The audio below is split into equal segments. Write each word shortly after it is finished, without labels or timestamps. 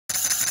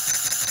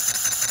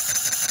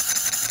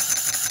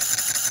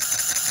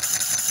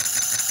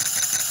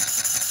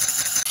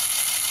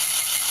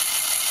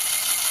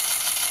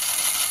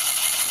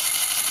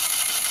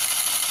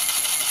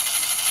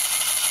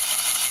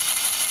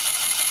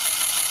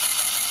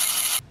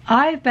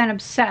I've been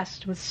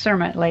obsessed with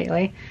Cermet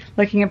lately,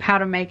 looking up how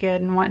to make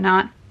it and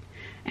whatnot.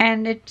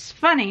 And it's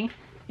funny,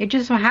 it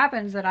just so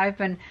happens that I've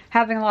been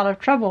having a lot of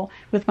trouble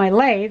with my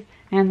lathe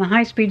and the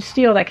high-speed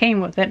steel that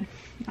came with it.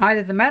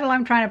 Either the metal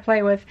I'm trying to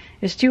play with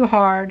is too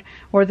hard,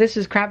 or this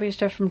is crappy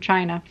stuff from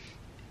China.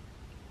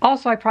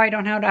 Also, I probably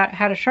don't know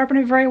how to sharpen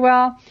it very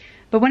well,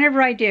 but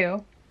whenever I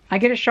do, I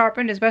get it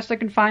sharpened as best I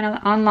can find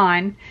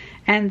online,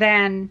 and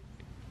then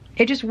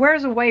it just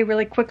wears away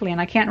really quickly,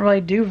 and I can't really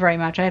do very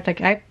much. I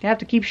have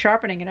to keep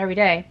sharpening it every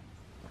day,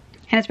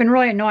 and it's been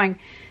really annoying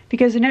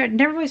because it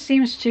never really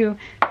seems to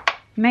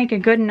make a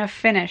good enough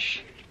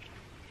finish.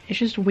 It's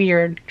just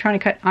weird trying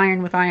to cut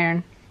iron with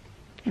iron,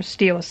 or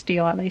steel with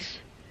steel at least.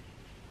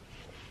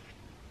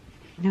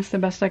 That's the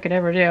best I could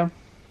ever do.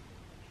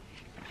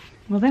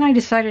 Well, then I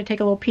decided to take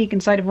a little peek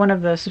inside of one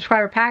of the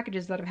subscriber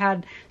packages that I've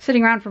had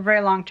sitting around for a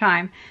very long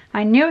time.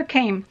 I knew it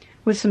came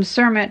with some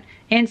Cermet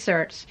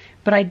inserts,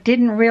 but I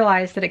didn't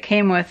realize that it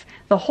came with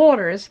the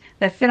holders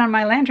that fit on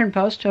my lantern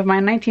post of my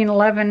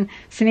 1911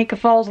 Seneca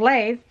Falls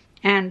lathe,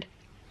 and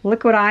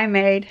look what I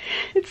made.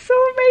 It's so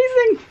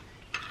amazing.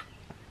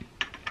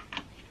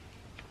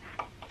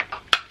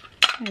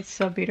 It's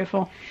so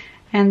beautiful.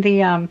 And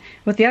the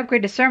with the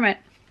upgrade to Cermet,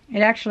 it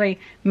actually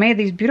made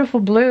these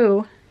beautiful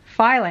blue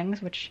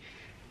filings, which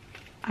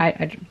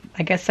I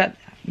guess that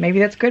maybe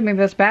that's good, maybe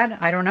that's bad,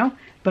 I don't know,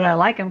 but I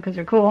like them because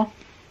they're cool.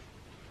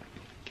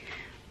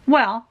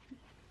 Well,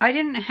 I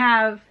didn't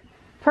have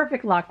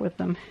perfect luck with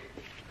them.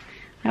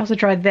 I also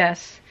tried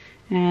this,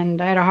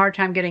 and I had a hard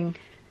time getting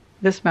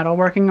this metal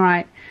working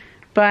right,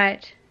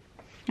 but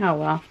oh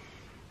well.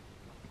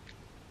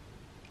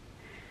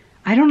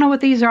 I don't know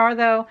what these are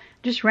though,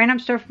 just random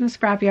stuff from the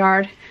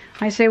scrapyard.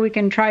 I say we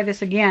can try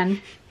this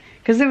again,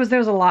 because there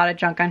was a lot of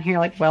junk on here,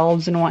 like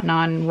welds and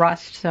whatnot, and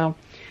rust, so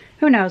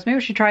who knows, maybe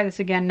we should try this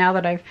again now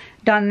that I've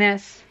done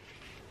this.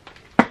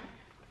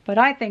 But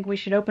I think we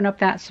should open up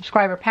that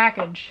subscriber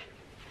package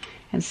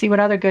and see what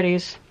other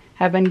goodies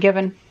have been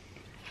given,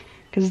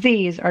 because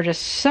these are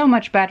just so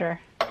much better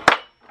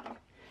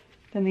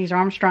than these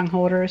Armstrong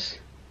holders.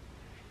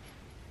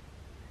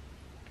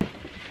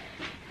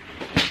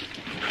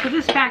 So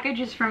this package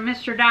is from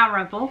Mr.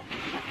 Dalrymple,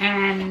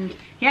 and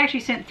he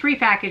actually sent 3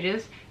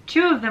 packages.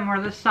 2 of them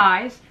were this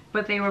size,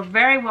 but they were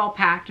very well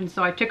packed, and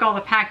so I took all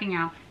the packing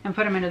out and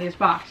put them into this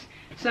box.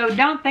 So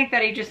don't think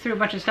that he just threw a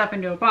bunch of stuff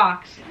into a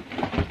box.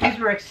 These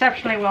were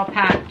exceptionally well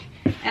packed,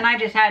 and I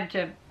just had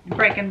to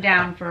break them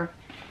down for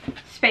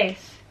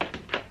space.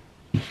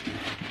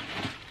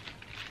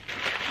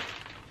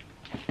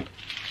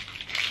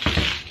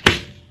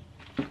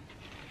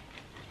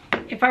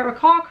 If I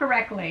recall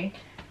correctly,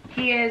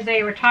 he is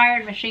a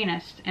retired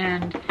machinist,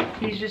 and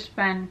he's just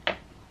been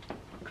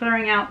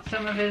clearing out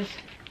some of his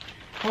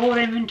old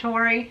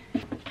inventory.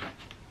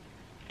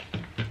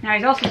 Now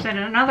he's also sent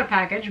in another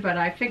package, but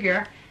I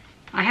figure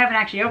I haven't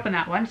actually opened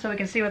that one, so we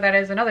can see what that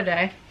is another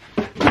day.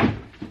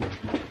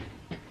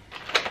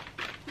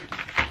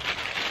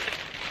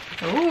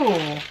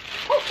 Ooh,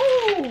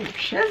 woohoo,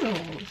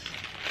 chisels.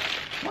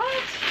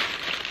 What?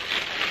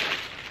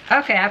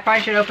 Okay, I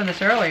probably should open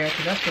this earlier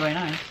because that's really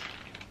nice.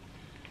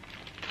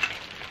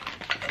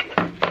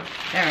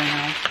 Very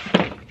nice.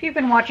 If you've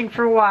been watching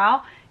for a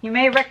while, you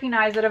may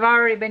recognize that I've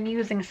already been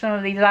using some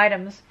of these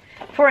items.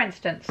 For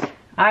instance,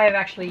 I have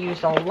actually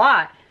used a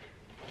lot.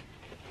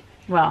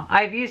 Well,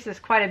 I've used this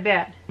quite a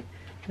bit.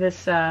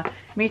 This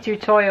Mitu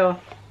Toyo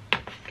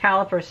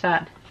caliper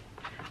set,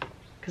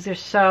 because they're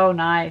so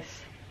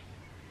nice.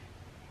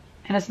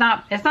 And it's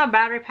not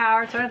battery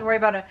powered, so I don't have to worry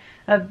about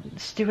a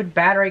stupid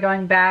battery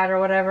going bad or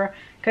whatever.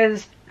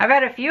 Because I've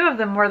had a few of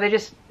them where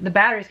the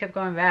batteries kept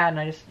going bad,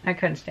 and I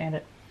couldn't stand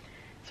it.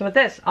 So with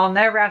this, I'll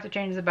never have to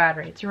change the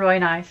battery. It's really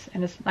nice,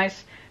 and it's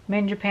nice, made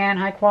in Japan,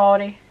 high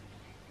quality.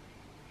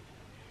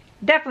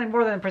 Definitely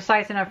more than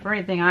precise enough for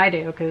anything I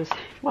do, because,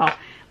 well,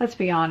 let's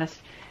be honest,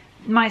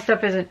 my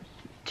stuff isn't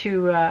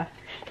too,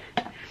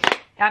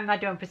 I'm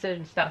not doing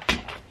precision stuff.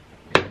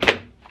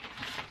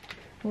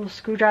 Little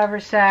screwdriver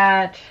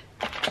set,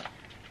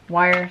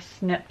 wire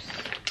snips,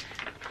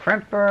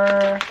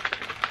 crimper.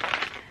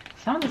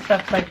 Some of the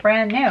stuff's like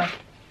brand new.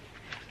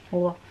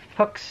 Little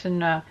hooks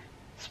and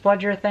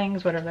spludger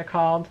things, whatever they're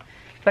called.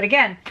 But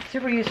again,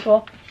 super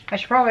useful. I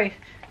should probably,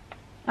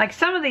 like,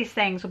 some of these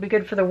things will be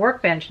good for the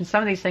workbench, and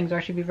some of these things will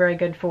actually be very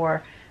good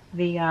for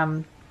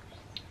the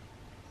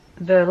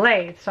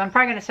lathe. So I'm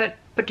probably going to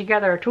put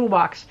together a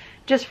toolbox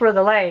just for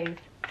the lathe.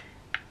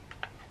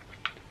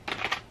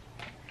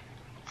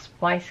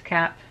 Splice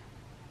cap.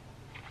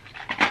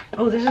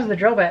 Oh, this is the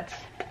drill bits.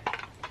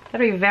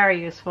 That'll be very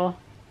useful.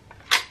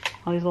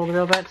 All these little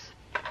drill bits.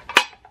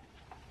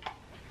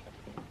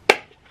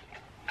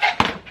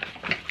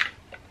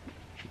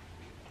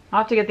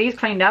 I'll have to get these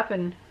cleaned up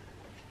and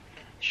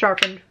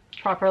sharpened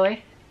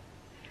properly,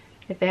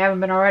 if they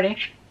haven't been already.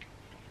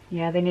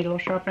 Yeah, they need a little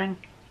sharpening.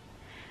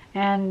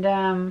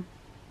 And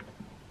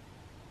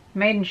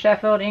made in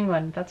Sheffield,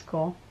 England. That's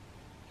cool.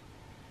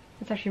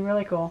 That's actually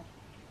really cool.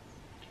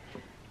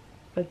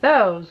 But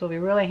those will be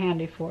really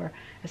handy for,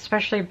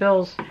 especially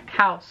Bill's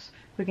house,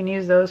 we can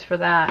use those for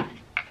that,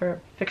 for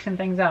fixing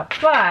things up.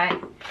 But I'm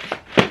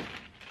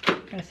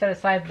going to set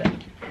aside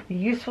the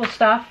useful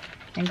stuff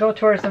and go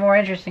towards the more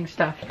interesting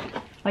stuff.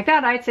 Like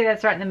that, I'd say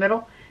that's right in the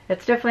middle.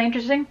 It's definitely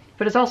interesting,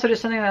 but it's also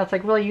just something that's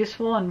like really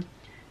useful and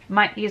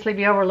might easily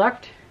be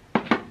overlooked.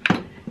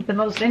 The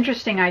most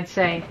interesting, I'd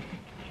say,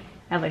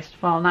 at least,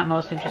 well, not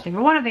most interesting,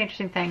 but one of the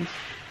interesting things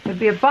would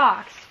be a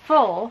box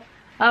full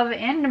of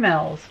end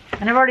mills.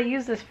 And I've already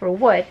used this for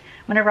wood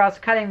whenever I was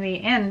cutting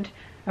the end,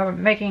 or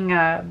making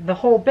the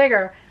hole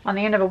bigger on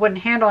the end of a wooden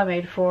handle I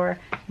made for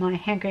my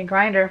hand crank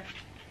grinder.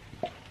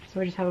 So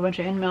we just have a bunch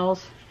of end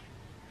mills.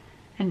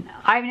 And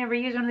I've never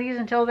used one of these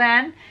until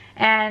then,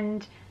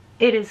 and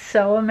it is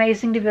so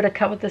amazing to be able to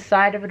cut with the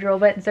side of a drill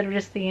bit instead of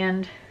just the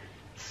end.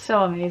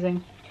 So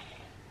amazing.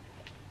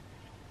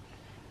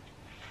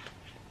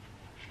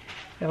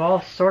 They have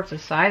all sorts of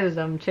sizes of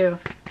them too.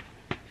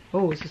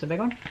 Oh, is this a big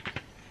one?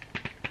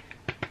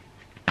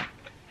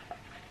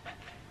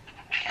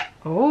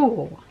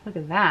 Oh, look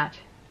at that.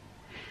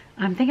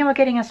 I'm thinking about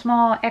getting a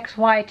small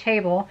XY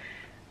table.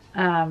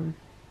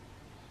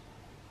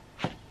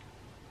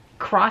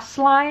 Cross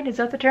slide, is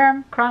that the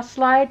term? Cross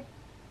slide?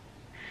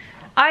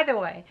 Either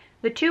way,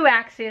 the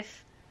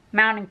 2-axis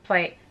mounting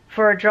plate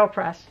for a drill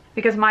press.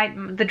 Because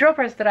the drill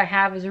press that I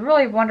have is a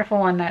really wonderful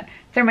one that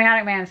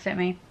Thermiotic Man sent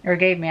me, or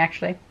gave me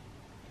actually,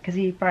 because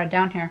he brought it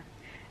down here.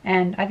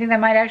 And I think that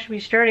might actually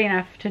be sturdy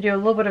enough to do a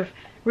little bit of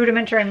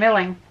rudimentary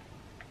milling.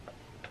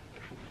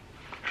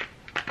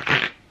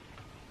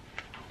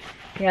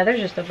 Yeah,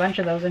 there's just a bunch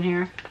of those in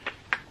here.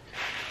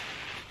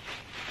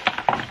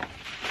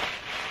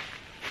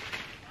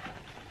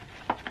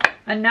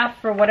 Enough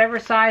for whatever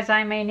size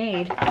I may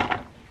need.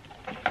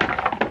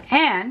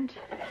 And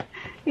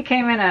it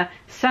came in a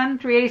Sun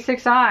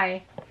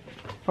 386i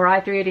or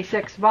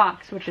i386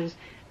 box, which is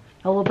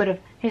a little bit of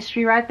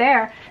history right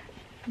there.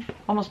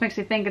 Almost makes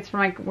me think it's from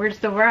like Weird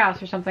Steel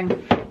Warehouse or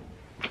something.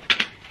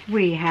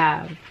 We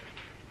have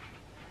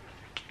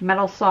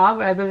metal saw.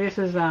 I believe this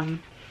is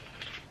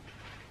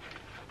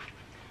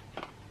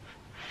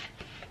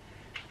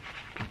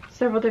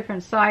several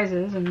different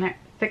sizes and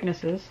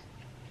thicknesses.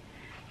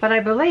 But I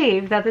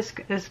believe that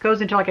this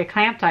goes into like a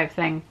clamp type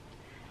thing.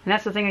 And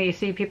that's the thing that you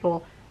see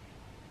people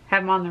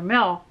have them on their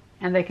mill,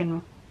 and they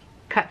can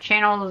cut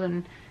channels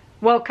and,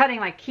 well, cutting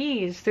like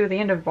keys through the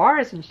end of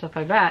bars and stuff,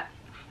 I bet.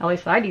 At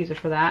least I'd use it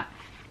for that.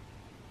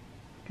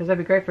 Because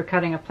that'd be great for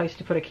cutting a place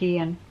to put a key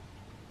in.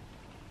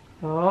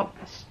 Oh,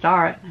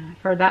 Start. I've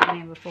heard that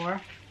name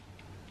before.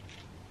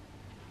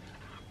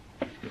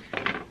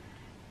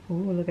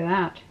 Ooh, look at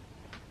that.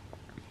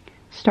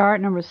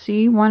 Start number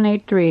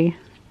C183.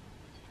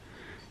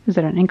 Is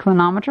it an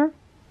inclinometer?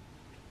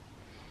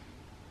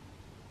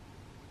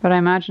 But I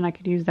imagine I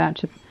could use that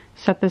to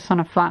set this on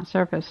a flat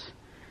surface.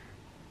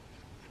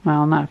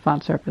 Well, not a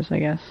flat surface, I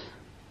guess.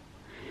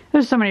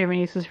 There's so many different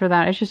uses for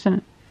that. It's just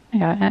an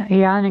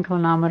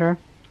inclinometer.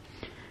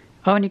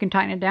 Oh, and you can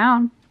tighten it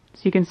down,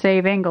 so you can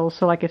save angles.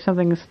 So like if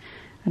something's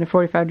at a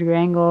 45-degree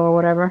angle or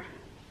whatever.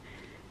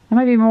 That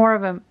might be more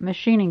of a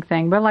machining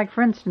thing. But like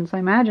for instance, I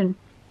imagine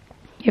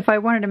if I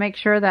wanted to make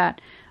sure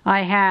that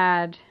I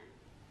had,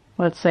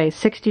 let's say,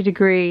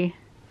 60-degree.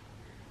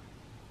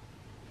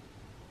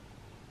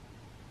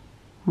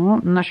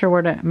 Well, I'm not sure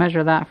where to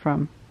measure that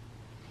from.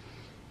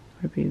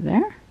 Would it be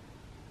there?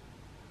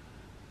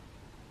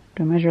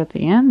 Do I measure at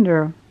the end,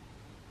 or?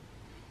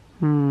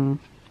 Do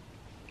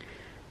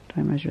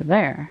I measure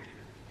there?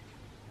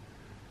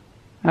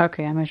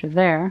 Okay, I measure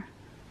there.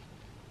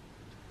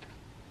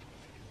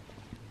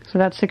 So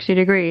that's 60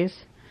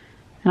 degrees.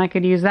 And I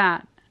could use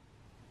that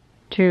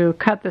to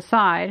cut the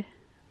side,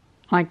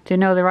 like to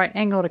know the right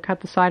angle to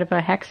cut the side of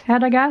a hex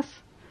head, I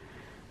guess.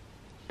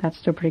 That's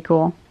still pretty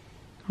cool.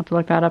 I'll have to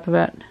look that up a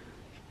bit.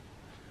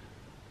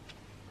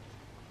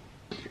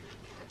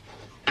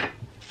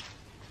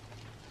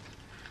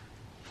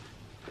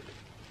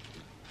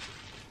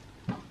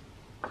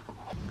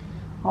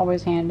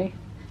 Always handy.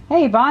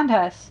 Hey, Bond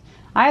Huss.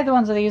 I have the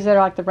ones of these that are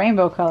like the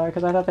rainbow color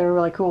because I thought they were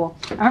really cool.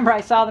 I remember I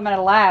saw them at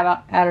a lab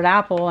out at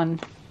Apple, and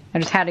I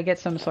just had to get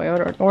some, so I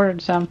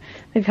ordered some.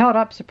 They've held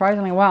up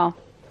surprisingly well.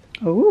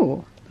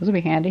 Ooh, those would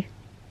be handy.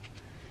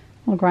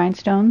 Little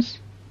grindstones.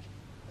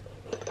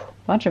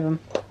 Bunch of them,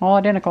 all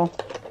identical.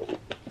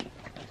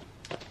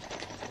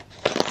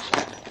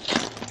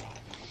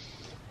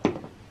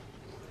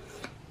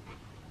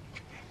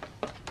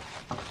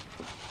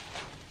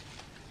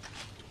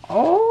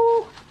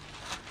 Oh,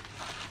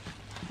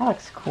 that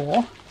looks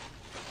cool.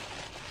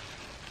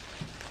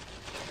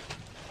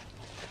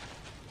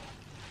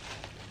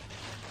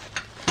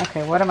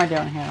 Okay, what am I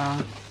doing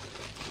here?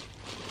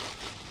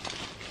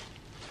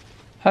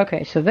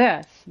 Okay, so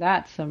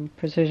that's some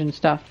precision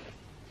stuff.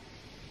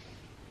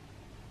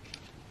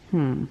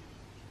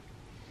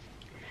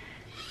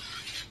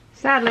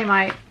 Sadly,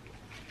 my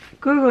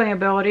Googling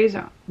abilities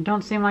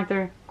don't seem like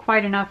they're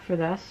quite enough for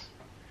this,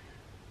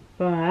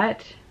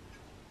 but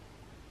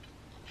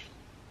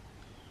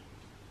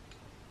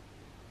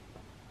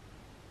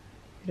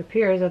it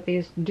appears that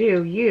these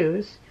do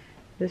use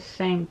this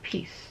same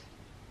piece.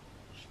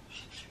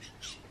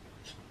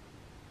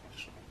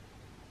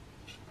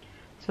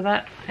 So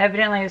that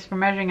evidently is for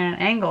measuring an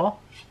angle.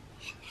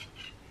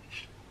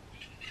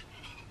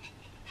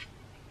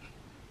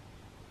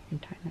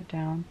 And tighten it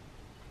down.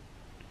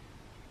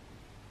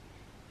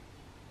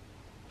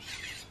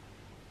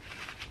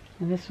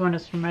 And this one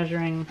is for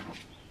measuring,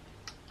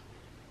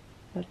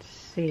 let's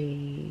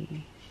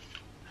see.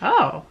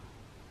 Oh!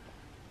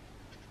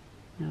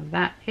 Now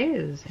that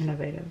is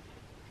innovative.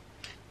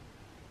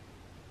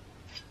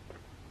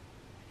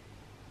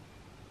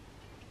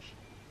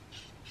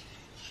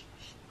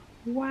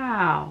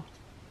 Wow.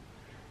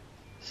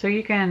 So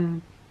you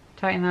can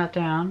tighten that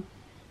down.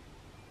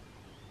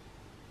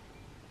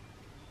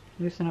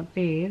 Loosen up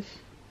these.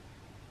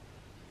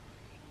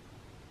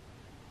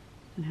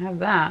 And have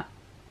that.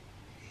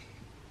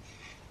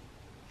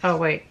 Oh,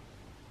 wait.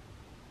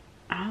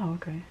 Oh,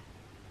 okay.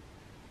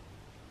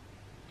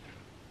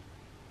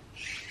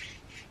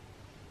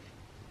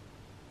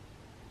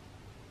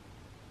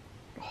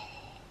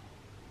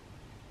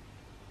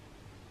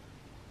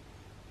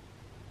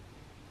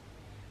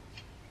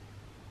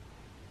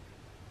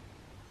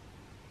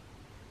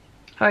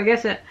 Oh, I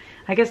guess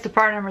the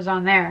part number's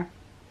on there.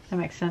 That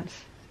makes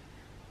sense.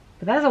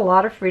 But that's a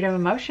lot of freedom of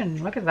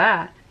motion. Look at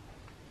that.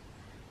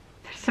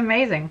 That's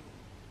amazing.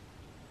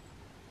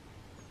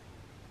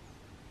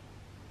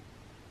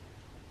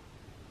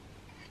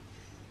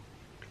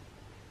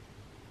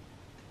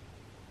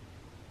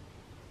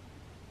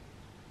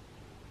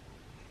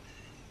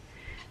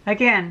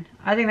 Again,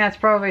 I think that's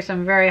probably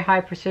some very high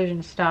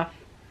precision stuff.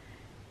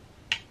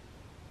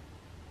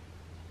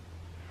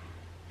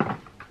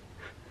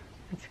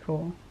 That's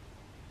cool.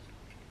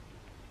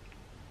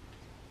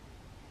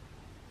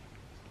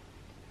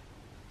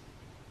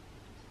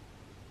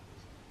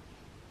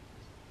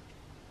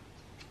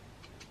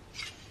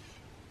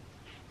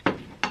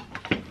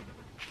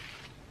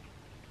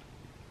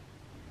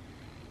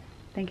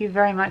 Thank you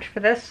very much for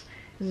this.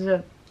 This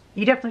is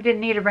you definitely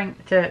didn't need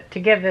to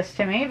give this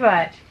to me,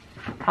 but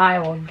I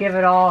will give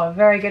it all a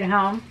very good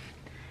home.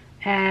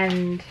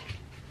 And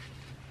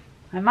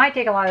I might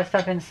take a lot of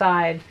stuff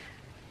inside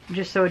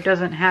just so it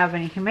doesn't have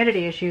any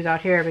humidity issues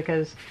out here,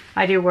 because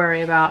I do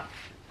worry about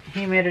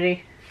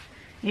humidity.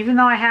 Even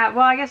though I have,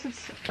 well, I guess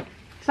it's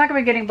not going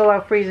to be getting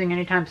below freezing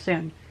anytime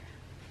soon.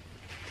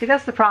 See,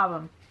 that's the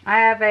problem. I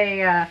have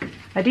a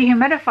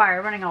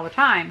dehumidifier running all the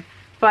time,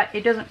 but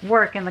it doesn't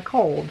work in the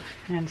cold,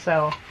 and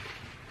so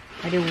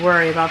I do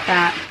worry about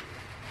that.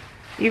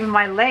 Even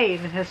my lathe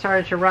has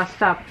started to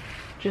rust up,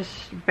 just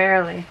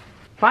barely.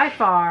 By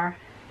far,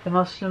 the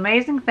most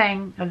amazing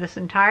thing of this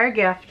entire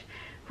gift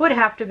would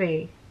have to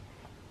be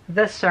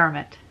the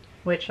Cermet,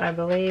 which I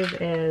believe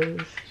is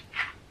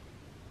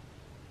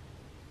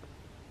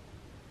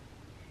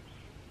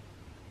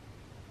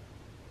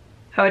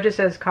oh, it just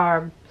says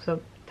carb, so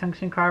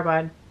tungsten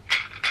carbide.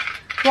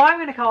 Well, I'm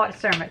going to call it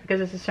Cermet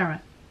because it's a Cermet.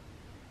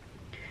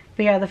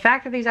 But yeah, the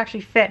fact that these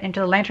actually fit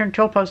into the lantern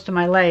tool post of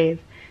my lathe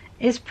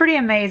is pretty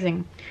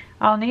amazing.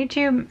 I'll need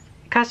to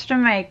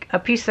custom make a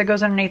piece that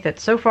goes underneath it.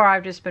 So far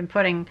I've just been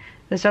putting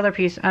this other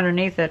piece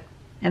underneath it,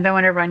 and then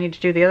whenever I need to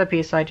do the other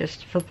piece I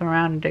just flip them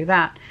around and do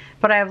that.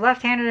 But I have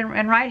left-handed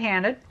and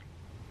right-handed,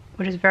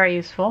 which is very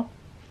useful.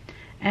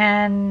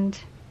 And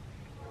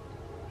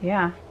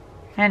yeah,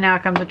 and now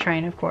comes the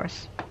train, of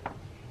course.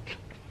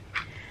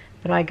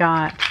 But I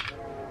got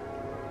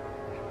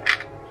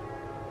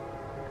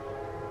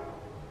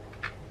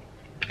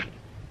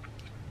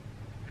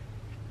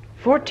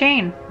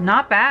 $14,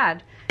 not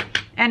bad.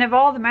 And of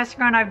all the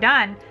messing around I've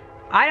done,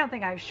 I don't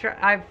think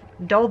I've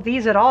dulled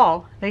these at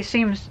all. They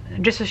seem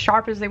just as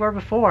sharp as they were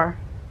before.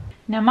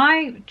 Now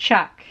my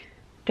chuck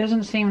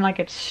doesn't seem like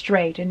it's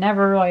straight. It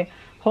never really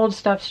holds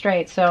stuff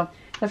straight. So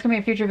that's gonna be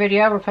a future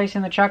video,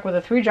 replacing the chuck with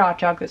a 3-jaw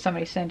chuck that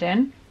somebody sent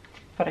in.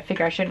 But I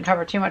figure I shouldn't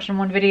cover too much in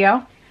one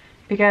video,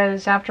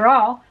 because after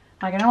all,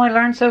 I can only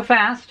learn so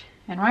fast.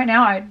 And right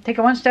now I take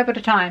it one step at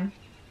a time.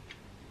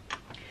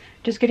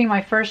 Just getting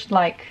my first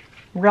like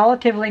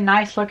relatively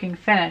nice looking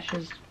finish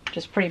is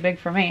just pretty big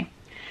for me.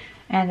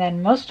 And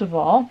then most of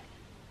all,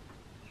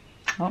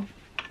 oh,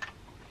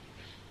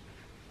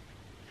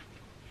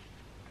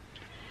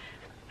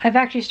 I've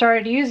actually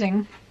started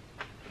using,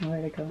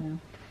 where'd it go now?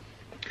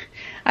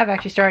 I've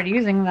actually started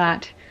using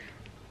that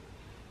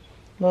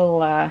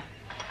little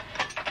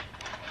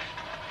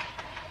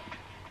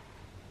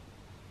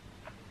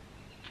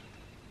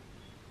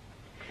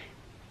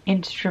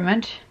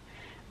instrument.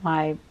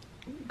 My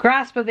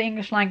grasp of the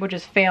English language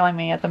is failing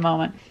me at the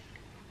moment.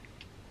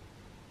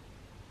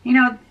 You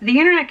know, the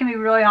internet can be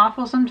really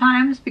awful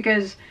sometimes,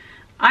 because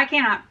I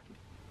cannot,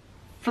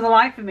 for the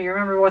life of me,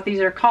 remember what these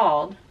are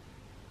called.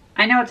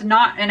 I know it's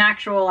not an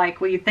actual,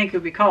 like, what you'd think it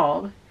would be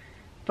called,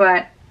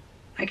 but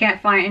I can't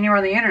find anywhere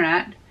on the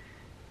internet,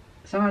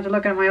 so I'm going to have to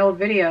look at my old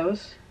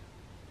videos.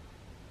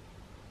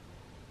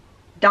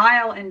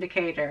 Dial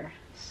indicator.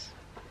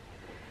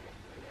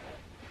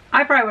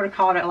 I probably would have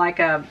called it like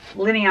a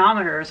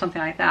lineometer or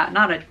something like that,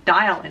 not a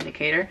dial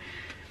indicator.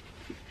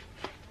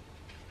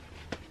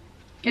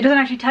 It doesn't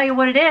actually tell you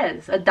what it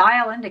is, a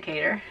dial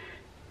indicator.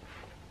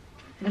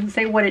 It doesn't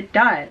say what it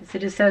does. It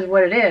just says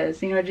what it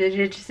is. You know,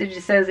 it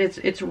just says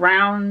it's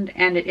round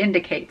and it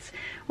indicates.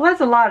 Well,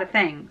 that's a lot of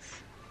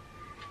things.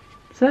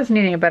 So that's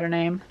needing a better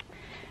name.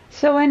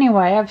 So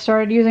anyway, I've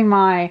started using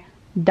my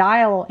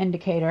dial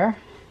indicator,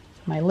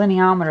 my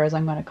lineometer as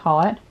I'm going to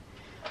call it,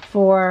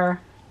 for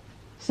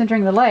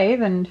centering the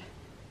lathe, and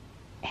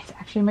it's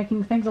actually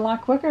making things a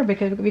lot quicker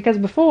because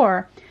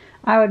before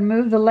I would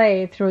move the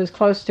lathe through as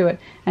close to it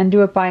and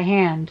do it by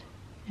hand,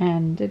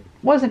 and it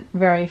wasn't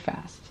very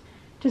fast,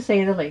 to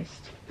say the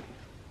least.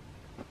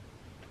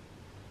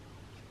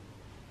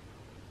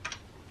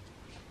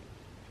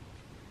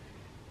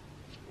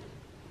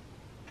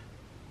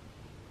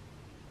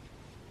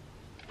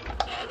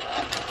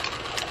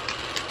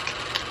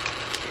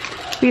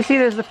 But you see,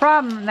 there's the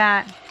problem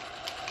that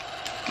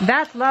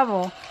that's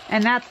level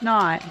and that's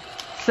not.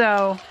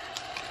 So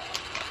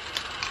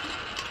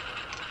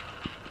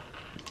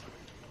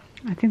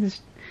I think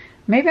this,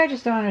 maybe I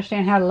just don't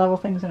understand how to level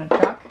things in a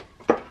truck,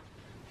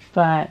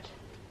 but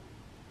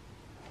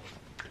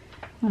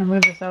I'm going to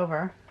move this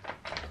over.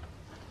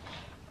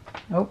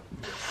 Oh.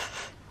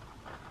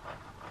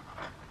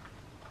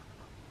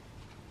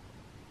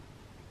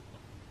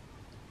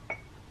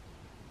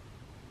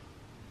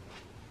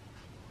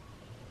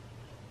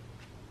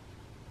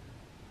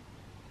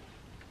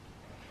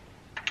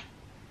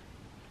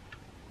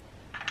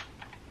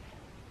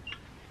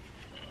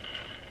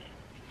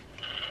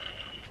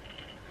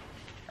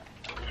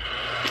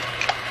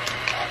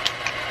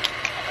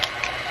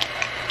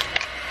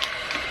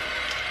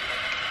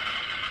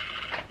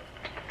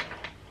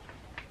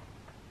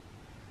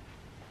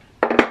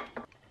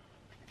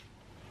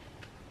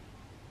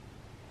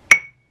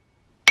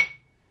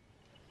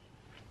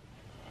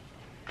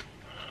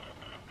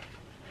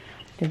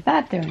 Did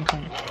that do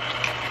anything?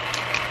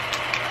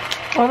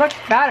 Well, it looks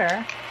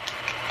better.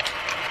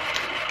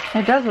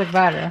 It does look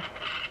better.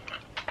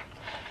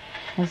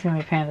 That's gonna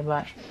be a pain in the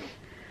butt.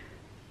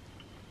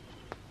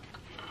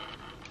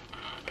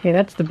 Okay,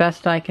 that's the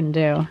best I can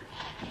do.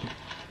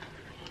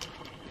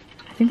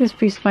 I think this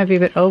piece might be a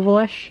bit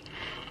ovalish.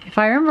 If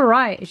I remember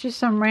right, it's just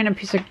some random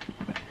piece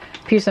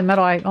of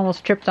metal I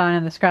almost tripped on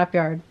in the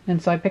scrapyard,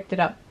 and so I picked it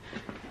up.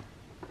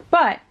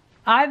 But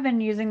I've been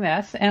using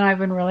this, and I've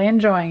been really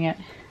enjoying it.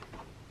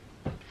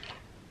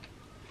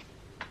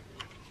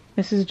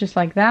 This is just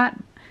like that,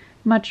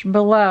 much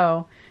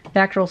below the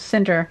actual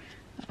center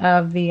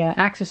of the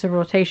axis of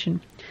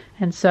rotation.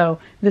 And so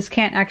this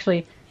can't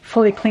actually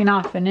fully clean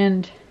off an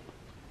end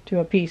to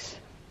a piece.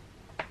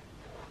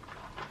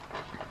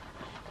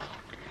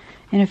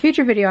 In a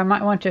future video, I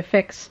might want to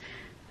fix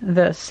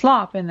the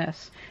slop in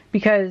this,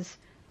 because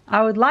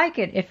I would like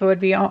it if it would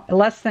be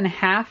less than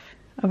half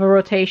of a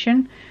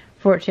rotation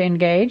for it to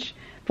engage.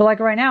 But like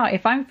right now,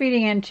 if I'm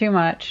feeding in too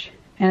much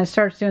and it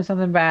starts doing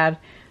something bad,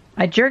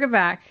 I jerk it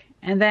back,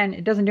 and then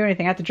it doesn't do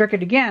anything. I have to jerk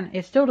it again,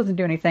 it still doesn't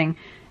do anything,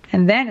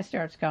 and then it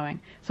starts going.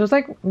 So it's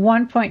like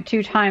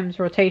 1.2 times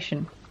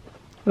rotation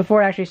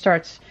before it actually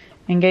starts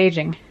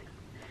engaging.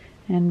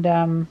 And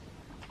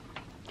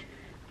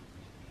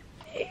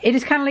it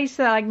just kind of leads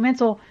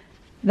to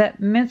that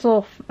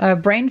mental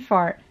brain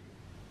fart,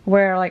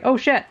 where like, oh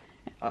shit,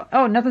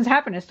 oh, nothing's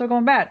happened, it's still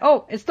going bad.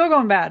 Oh, it's still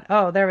going bad.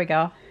 Oh, there we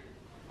go.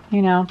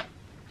 You know.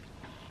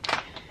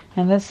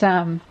 And this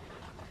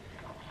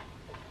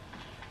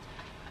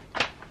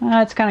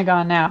it's kind of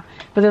gone now,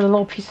 but there's a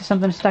little piece of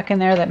something stuck in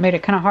there that made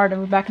it kind of hard to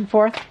move back and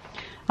forth.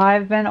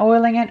 I've been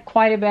oiling it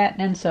quite a bit,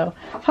 and so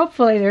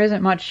hopefully there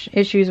isn't much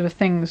issues with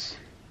things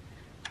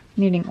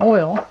needing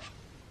oil.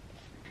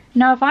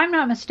 Now, if I'm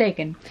not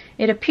mistaken,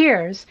 it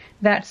appears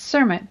that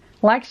Cermet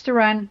likes to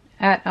run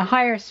at a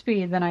higher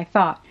speed than I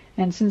thought,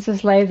 and since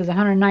this lathe is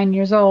 109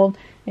 years old,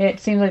 it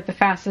seems like the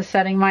fastest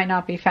setting might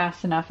not be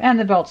fast enough, and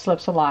the belt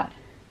slips a lot.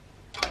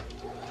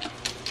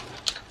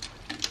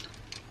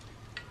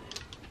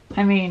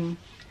 I mean,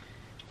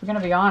 if we're gonna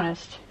be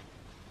honest,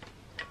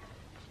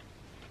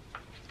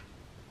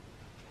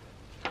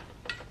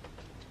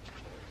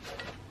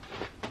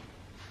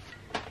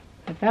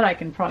 I bet I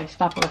can probably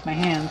stop it with my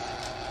hands.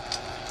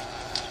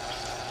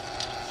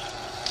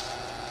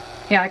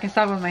 Yeah, I can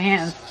stop it with my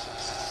hands,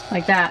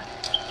 like that.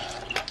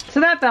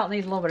 So that belt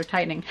needs a little bit of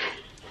tightening.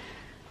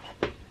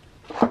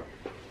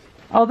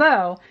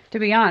 Although, to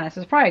be honest,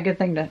 it's probably a good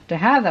thing to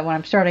have that when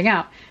I'm starting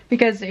out,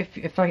 because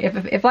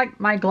if like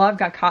my glove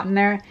got caught in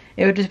there,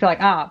 it would just be like,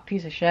 ah,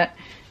 piece of shit,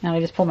 and I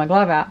just pull my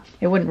glove out.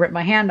 It wouldn't rip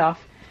my hand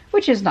off,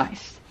 which is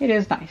nice. It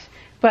is nice.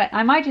 But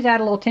I might just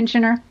add a little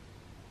tensioner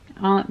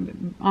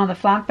on the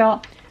flat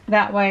belt.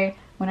 That way,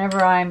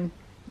 whenever I'm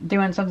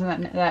doing something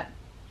that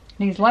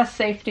needs less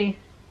safety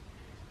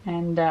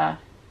and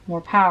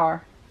more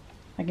power,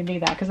 I can do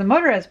that, because the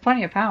motor has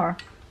plenty of power.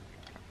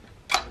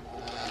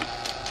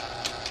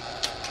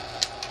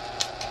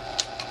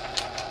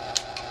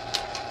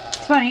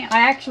 Funny,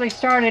 I actually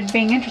started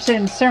being interested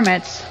in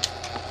Cermets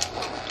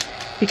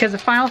because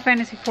of Final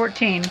Fantasy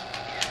XIV,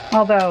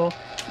 although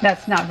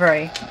that's not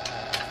very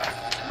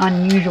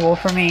unusual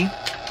for me,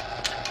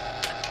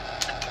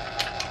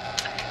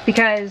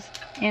 because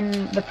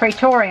in the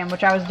Praetorium,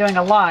 which I was doing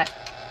a lot,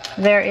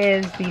 there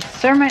is the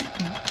Cermet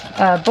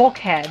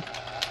bulkhead.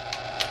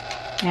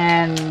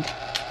 And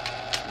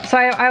so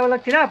I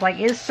looked it up, like,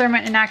 is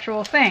Cermet an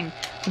actual thing?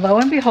 Lo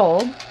and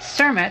behold,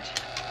 Cermet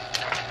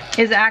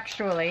is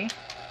actually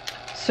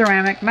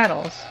ceramic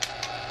metals.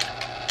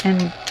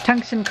 And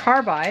tungsten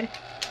carbide,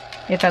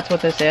 if that's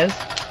what this is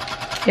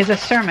a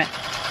Cermet.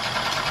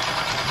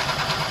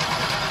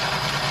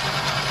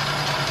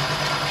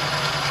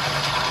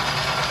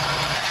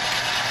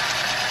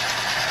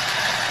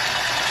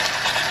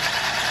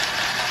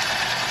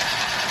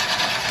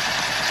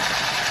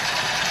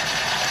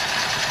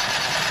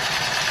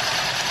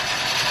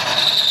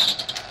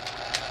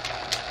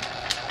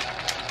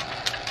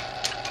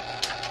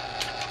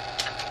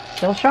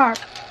 Still sharp.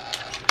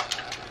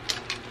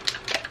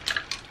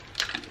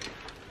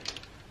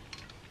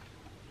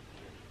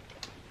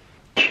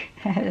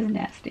 That is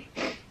nasty.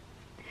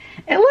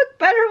 It looked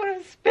better when it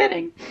was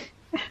spinning.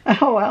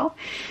 Oh well.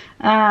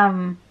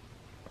 Some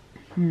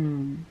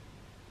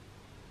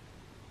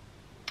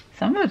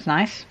of it's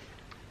nice,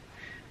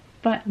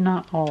 but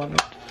not all of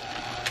it.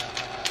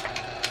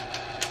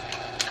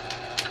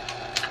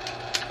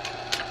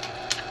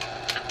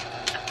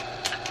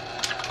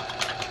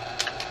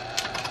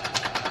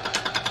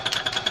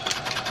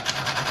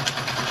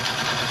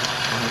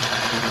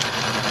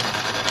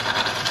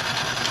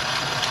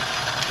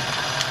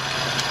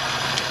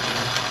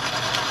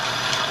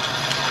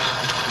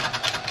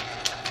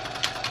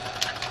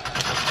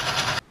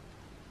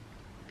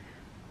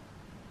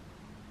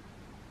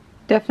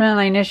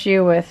 Definitely an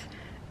issue with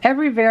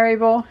every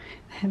variable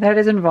that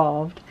is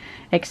involved,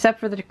 except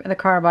for the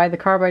carbide. The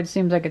carbide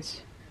seems like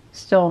it's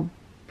still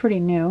pretty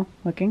new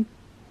looking.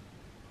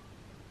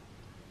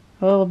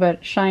 A little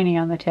bit shiny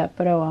on the tip,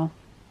 but oh well.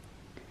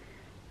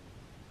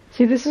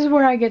 See, this is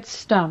where I get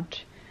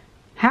stumped.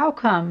 How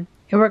come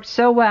it worked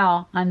so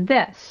well on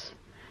this,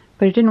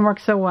 but it didn't work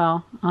so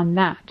well on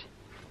that?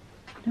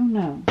 I don't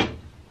know.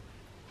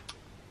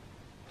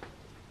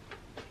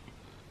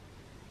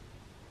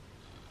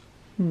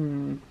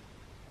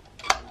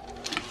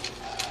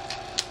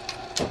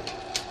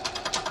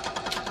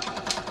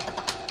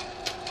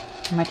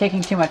 Am I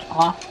taking too much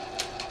off,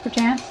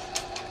 perchance?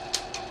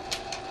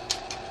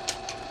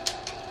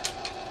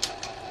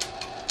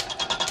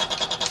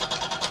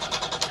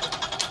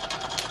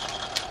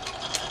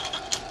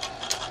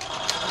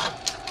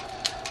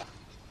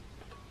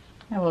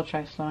 I will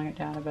try slowing it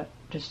down a bit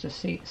just to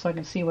see, so I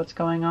can see what's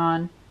going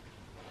on.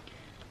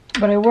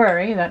 But I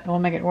worry that it will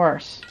make it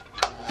worse.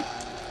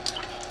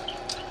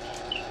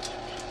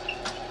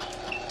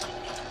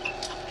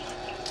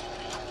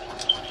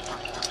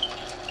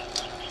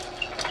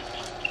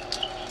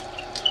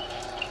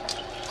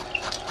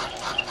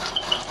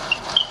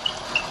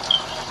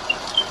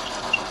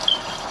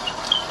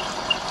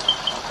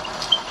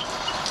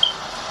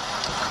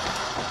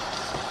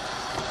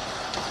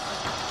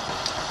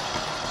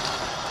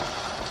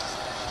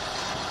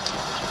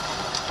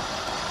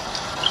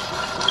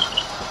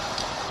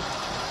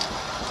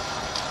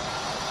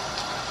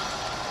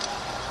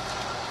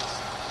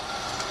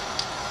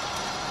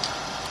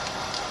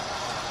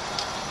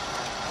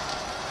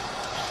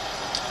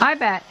 I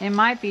bet it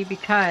might be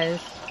because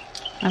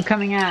I'm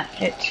coming at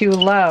it too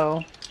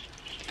low.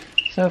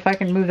 So if I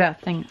can move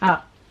that thing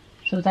up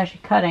so it's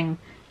actually cutting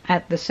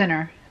at the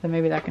center, then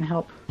maybe that can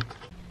help.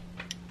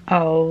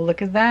 Oh,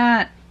 look at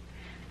that.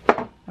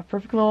 A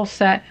perfect little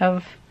set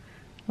of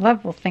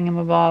level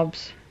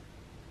thingamabobs.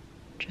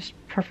 Just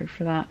perfect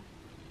for that.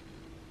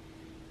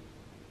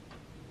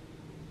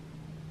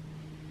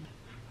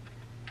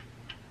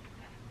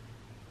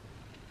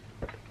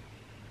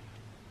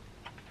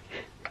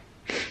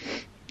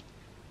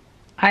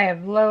 I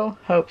have low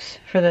hopes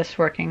for this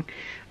working,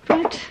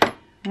 but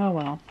oh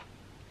well.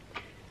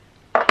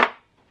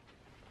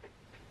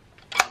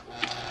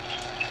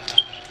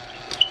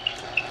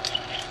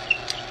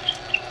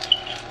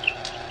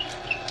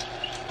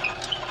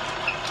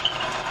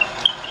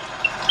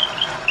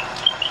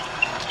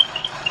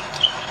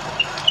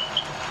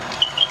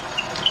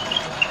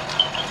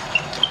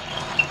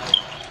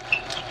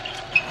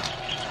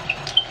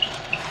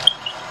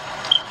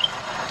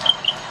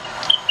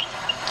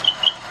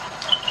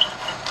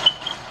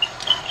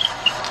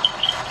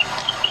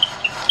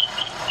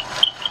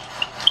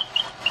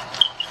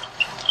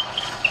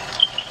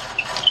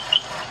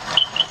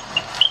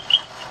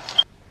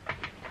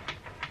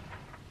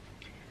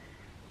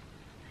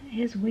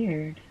 It is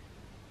weird.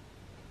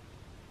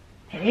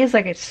 It is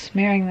like it's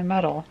smearing the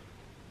metal.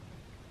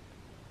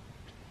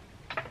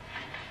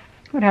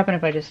 What would happen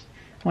if I just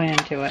went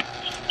into it?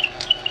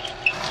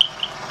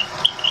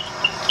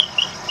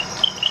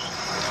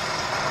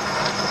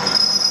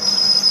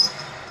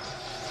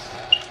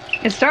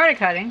 It started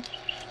cutting.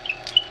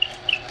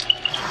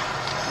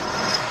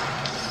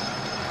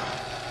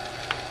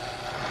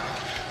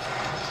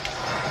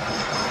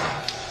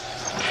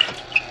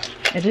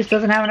 It just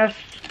doesn't have enough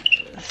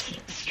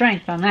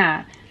strength on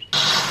that.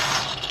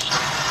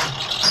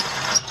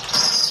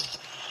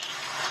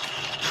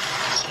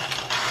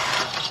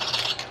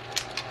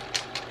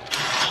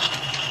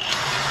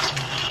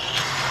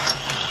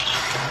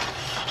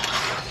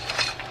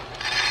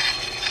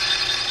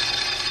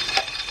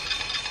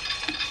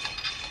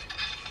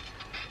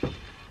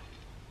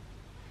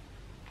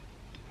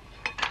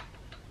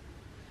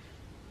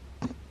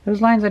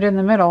 those lines I did in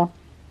the middle,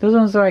 those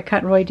ones that I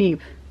cut really deep.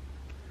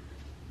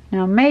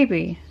 Now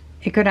maybe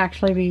it could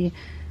actually be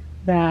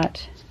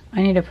that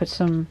I need to put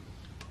some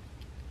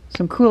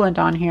coolant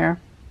on here,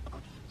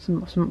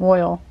 some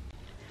oil.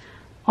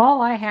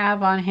 All I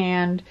have on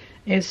hand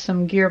is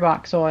some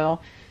gearbox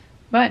oil,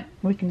 but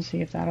we can see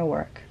if that'll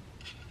work.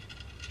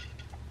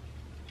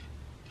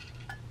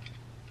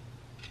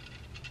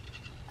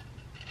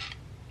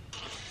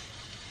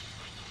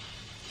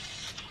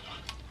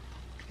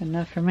 Good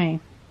enough for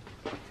me.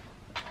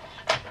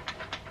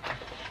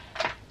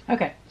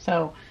 Okay,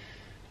 so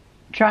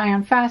try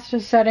on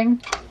fastest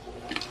setting.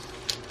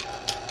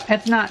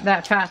 It's not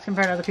that fast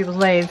compared to other people's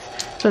lathes,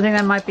 so I think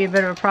that might be a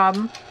bit of a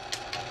problem.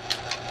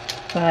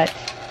 But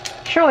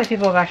surely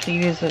people have actually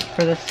used it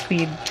for this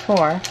speed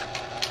before.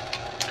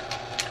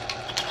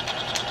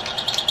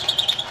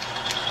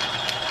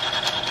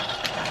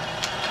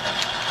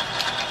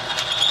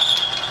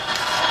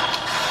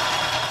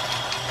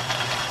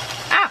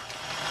 Ah!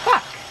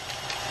 Fuck!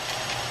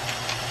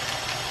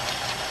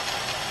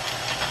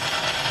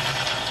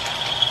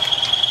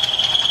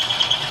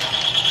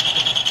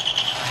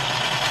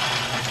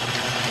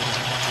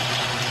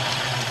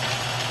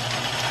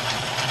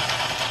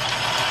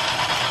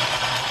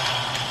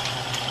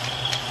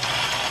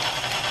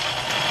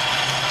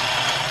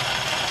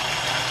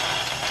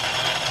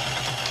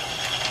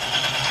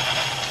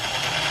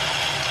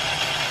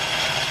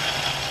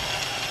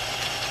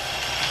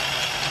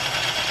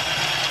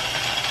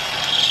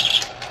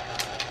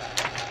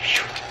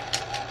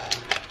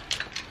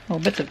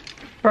 Little bits of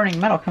burning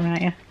metal coming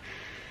at you.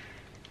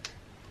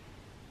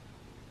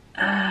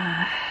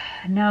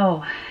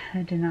 No,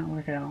 that did not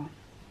work at all.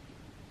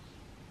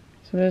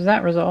 So there's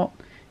that result.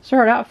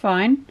 Started out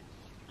fine,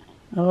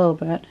 a little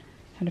bit.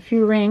 Had a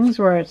few rings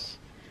where it's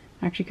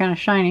actually kind of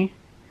shiny,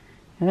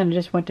 and then it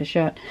just went to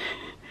shut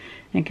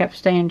and kept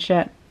staying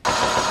shut.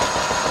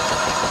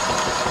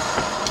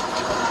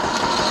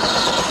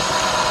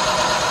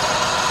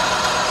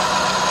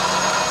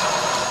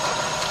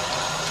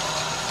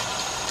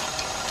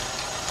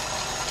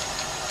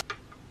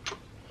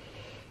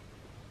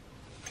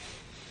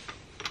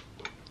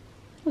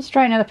 Let's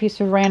try another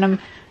piece of random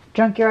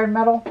junkyard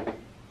metal.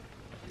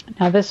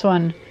 Now this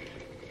one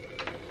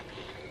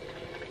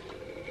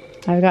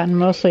I've gotten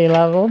mostly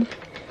leveled,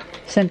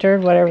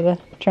 centered, whatever the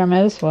term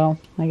is. Well,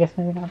 I guess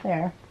maybe not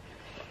there.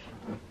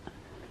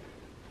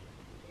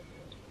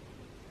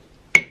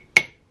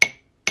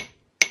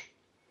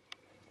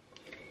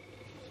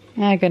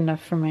 Yeah, good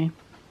enough for me.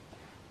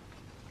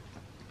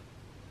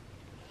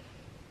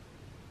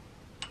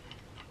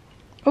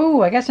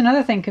 Ooh, I guess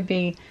another thing could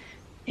be,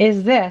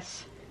 is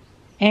this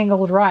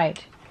angled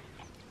right?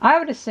 I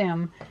would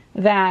assume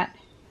that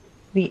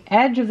the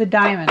edge of the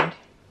diamond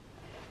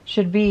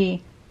should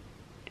be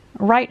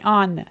right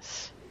on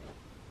this,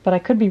 but I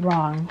could be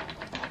wrong.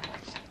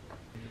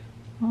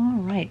 All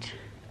right.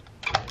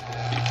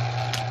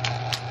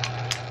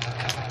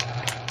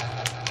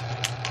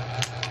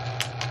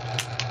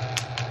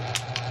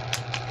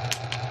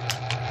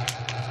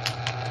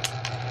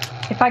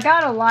 If I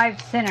got a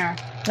live center,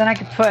 then I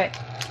could put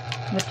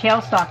the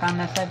tailstock on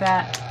this, I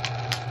bet.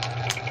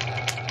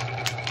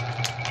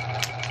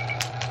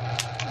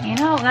 You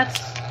know,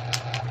 that's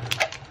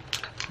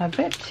a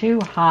bit too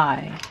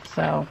high.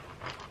 So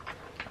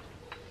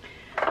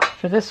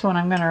for this one,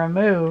 I'm going to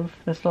remove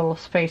this little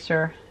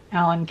spacer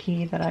Allen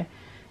key that I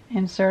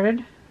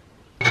inserted.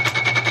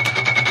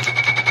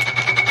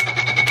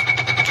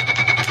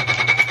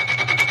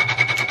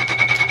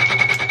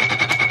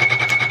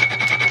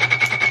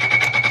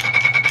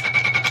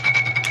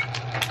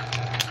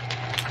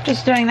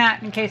 Just doing that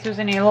in case there's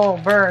any little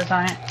burrs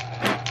on it.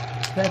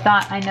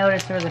 I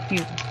noticed there was a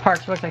few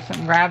parts that looked like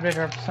something grabbed it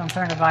or some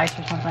kind of device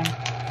or something.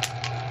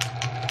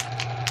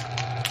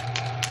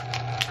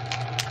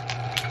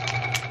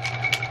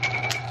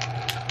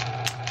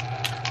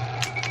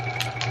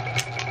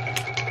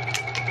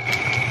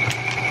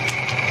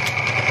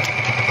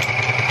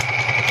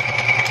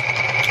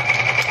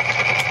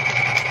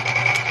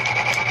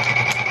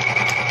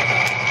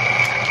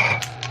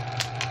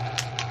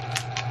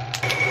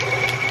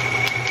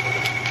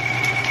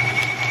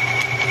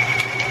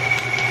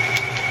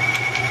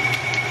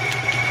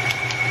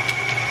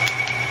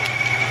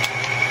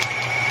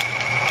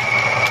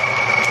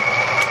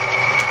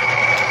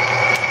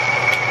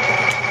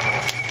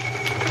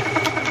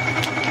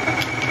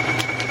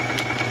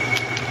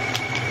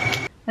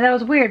 And that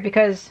was weird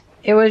because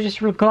it was just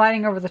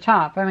gliding over the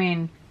top. I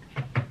mean,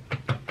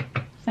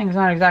 this thing's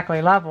not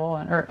exactly level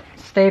or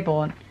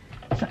stable. And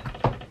so,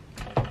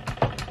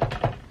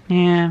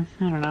 yeah,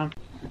 I don't know.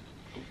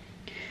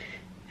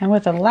 And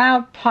with a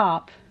loud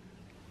pop,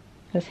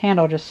 this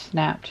handle just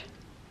snapped.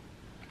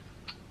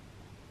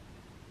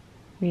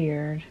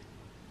 Weird.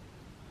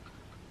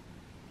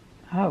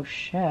 Oh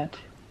shit.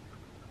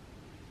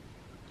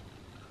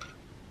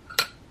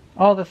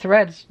 All the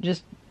threads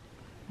just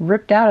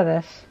ripped out of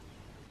this.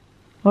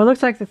 Well, it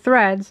looks like the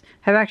threads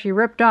have actually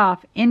ripped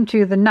off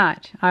into the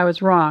nut. I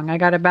was wrong. I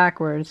got it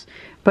backwards.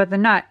 But the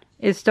nut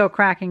is still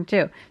cracking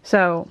too.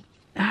 So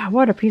Ah,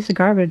 what a piece of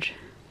garbage.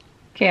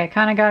 Okay, I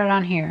kind of got it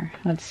on here.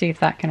 Let's see if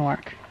that can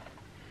work.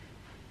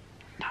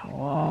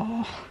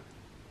 Oh.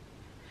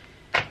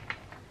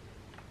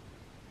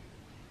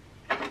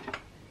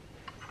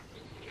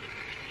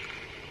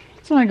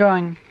 It's only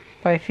going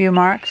by a few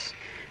marks,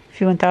 a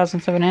few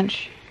 1,000ths of an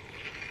inch.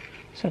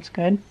 So it's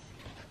good.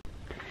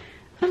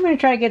 I'm going to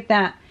try to get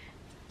that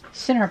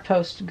center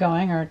post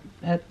going, or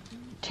a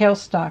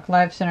tailstock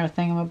live center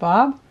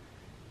thingamabob.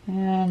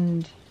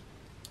 And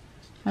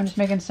I'm just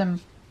making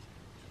some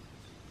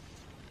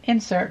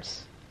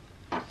inserts.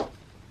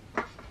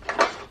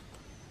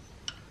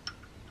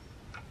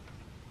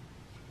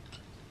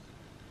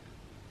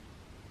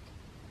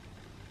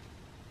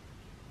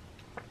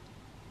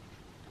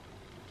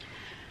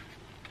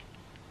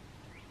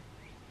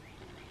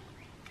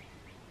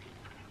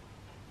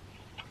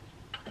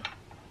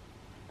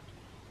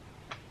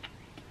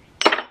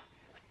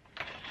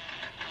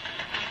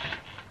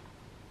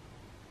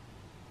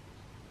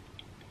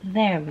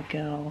 There we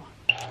go.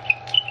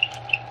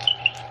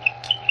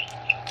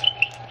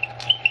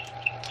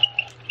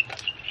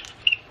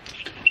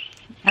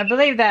 I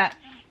believe that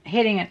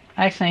hitting it,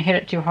 I accidentally hit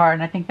it too hard,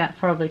 and I think that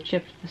probably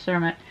chipped the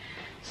Cermet.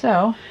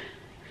 So,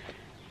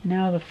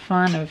 now the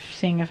fun of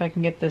seeing if I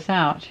can get this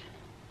out.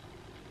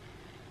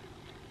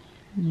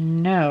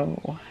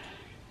 No.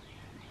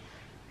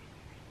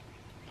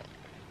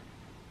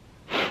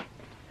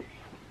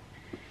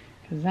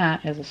 Because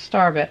that is a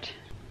star bit.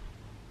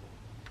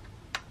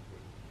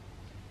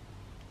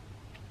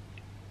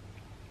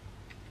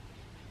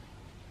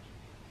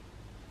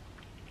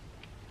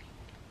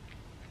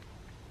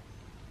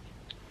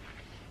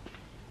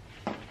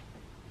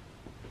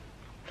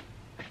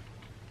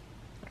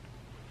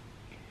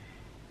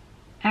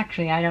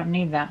 Actually, I don't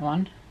need that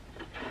one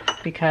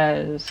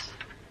because,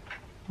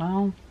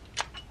 well,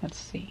 let's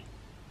see.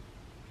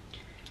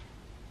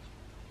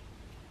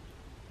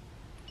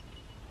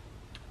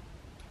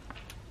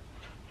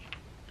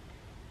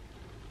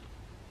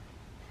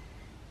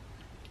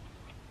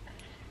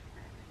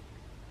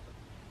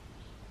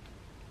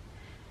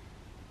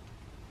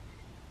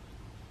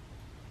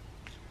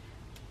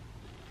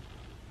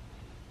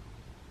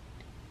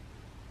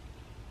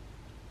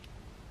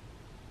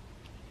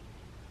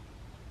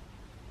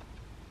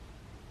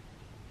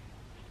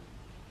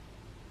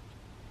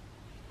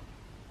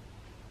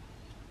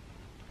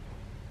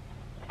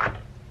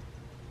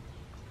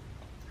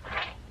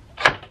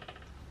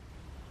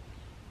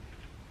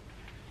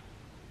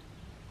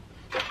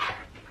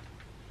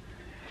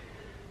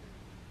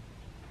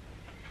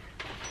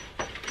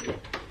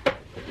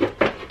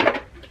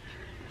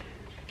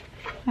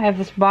 I have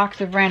this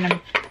box of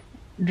random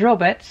drill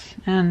bits,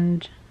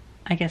 and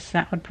I guess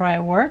that would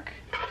probably work.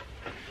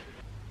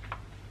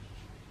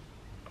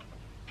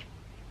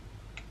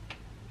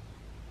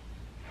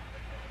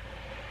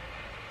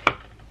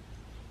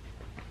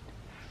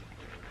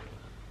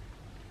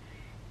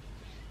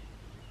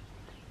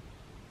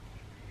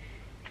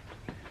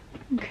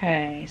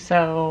 Okay,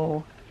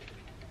 so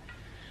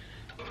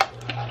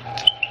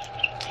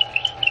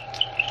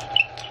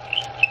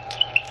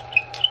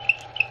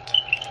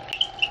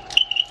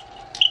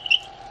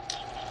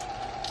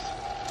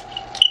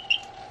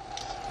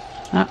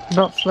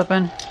belt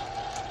slipping.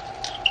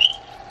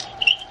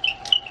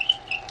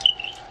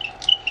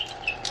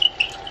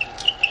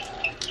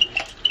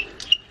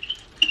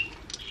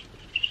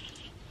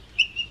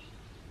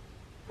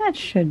 That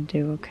should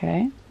do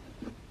okay.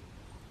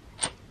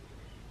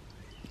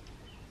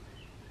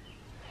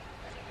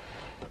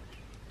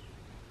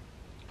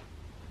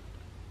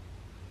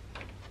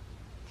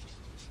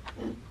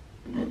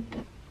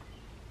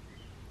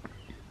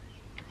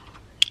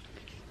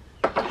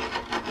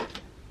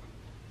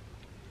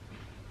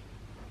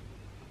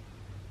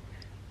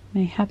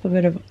 Mayhap a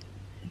bit of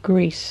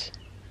grease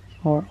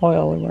or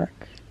oil will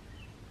work.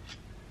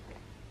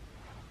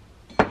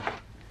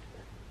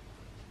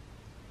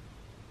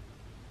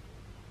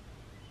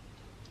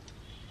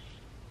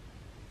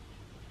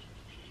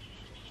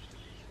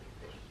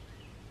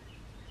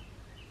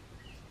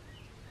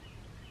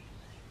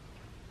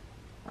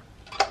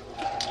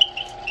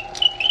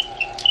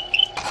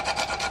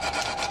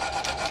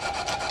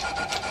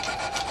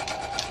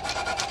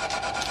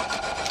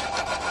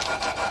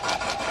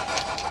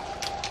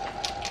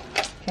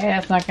 Okay,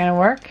 that's not going to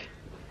work.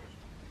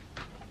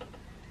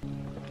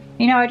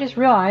 You know, I just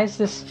realized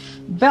this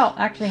belt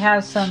actually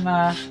has some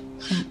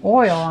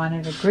oil on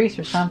it, or grease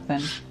or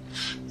something.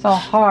 It's all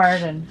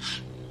hard and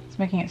it's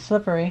making it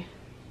slippery.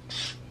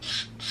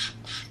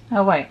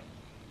 Oh, wait.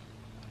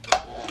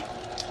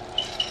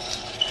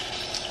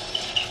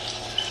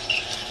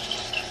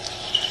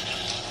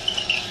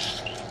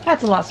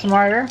 That's a lot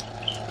smarter.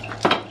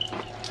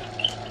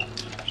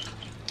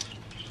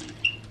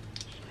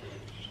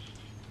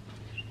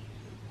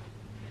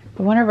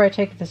 But whenever I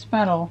take this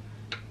metal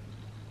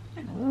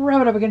and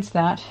rub it up against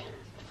that,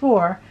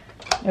 before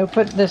it would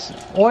put this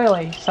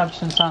oily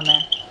substance on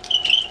there.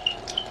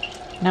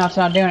 Now it's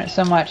not doing it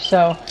so much,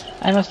 so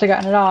I must have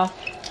gotten it off.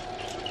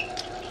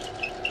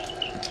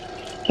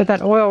 But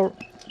that oil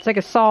It's like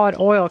a solid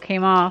oil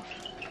came off.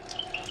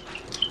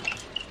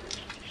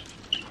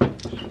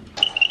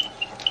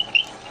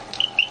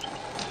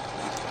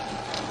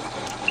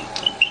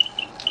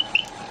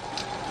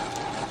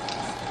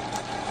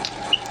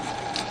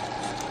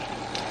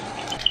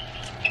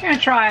 I'm going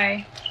to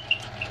try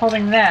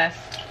holding this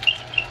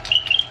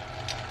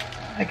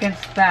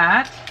against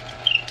that.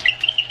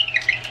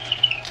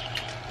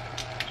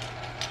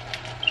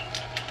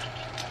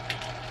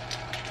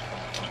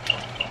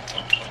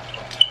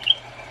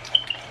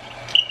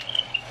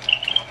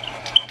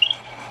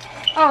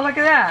 Oh, look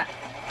at that.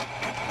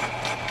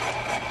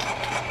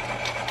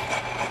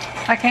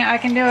 I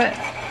can do it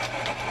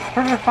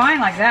perfectly fine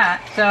like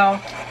that. So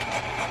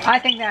I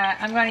think that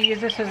I'm going to use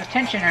this as a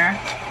tensioner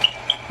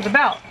for the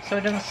belt so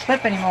it doesn't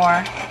slip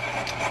anymore.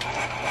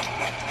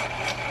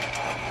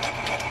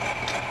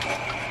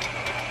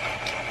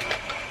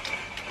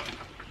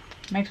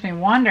 Makes me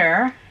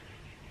wonder,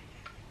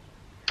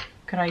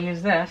 could I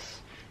use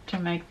this to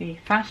make the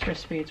faster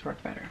speeds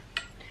work better?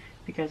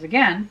 Because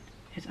again,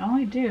 it's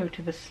only due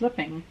to the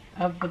slipping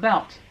of the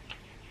belt.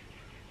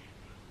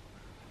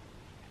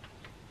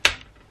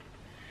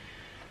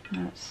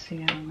 Let's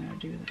see how I'm going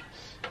to do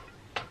this.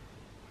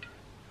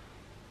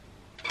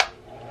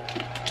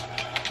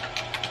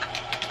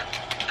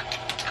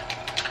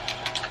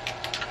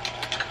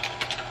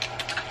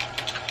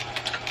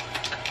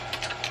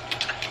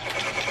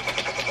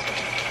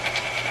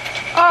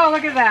 Oh,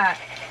 look at that.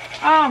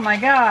 Oh my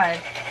God.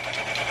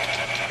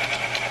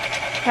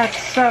 That's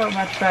so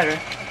much better.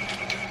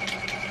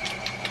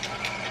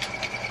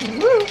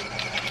 Woo.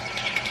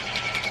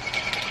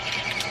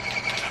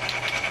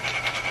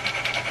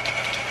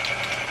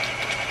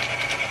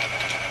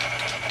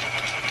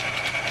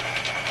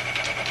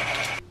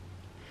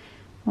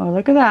 Well,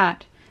 look at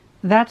that.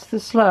 That's the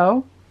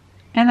slow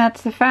and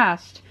that's the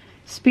fast.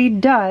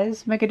 Speed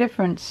does make a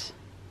difference.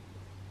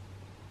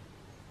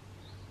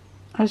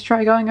 Let's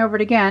try going over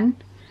it again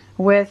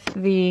with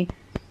the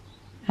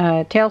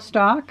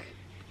tailstock,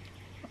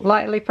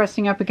 lightly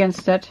pressing up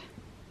against it,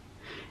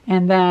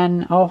 and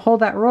then I'll hold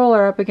that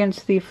roller up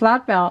against the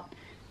flat belt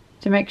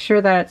to make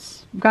sure that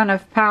it's got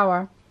enough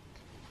power.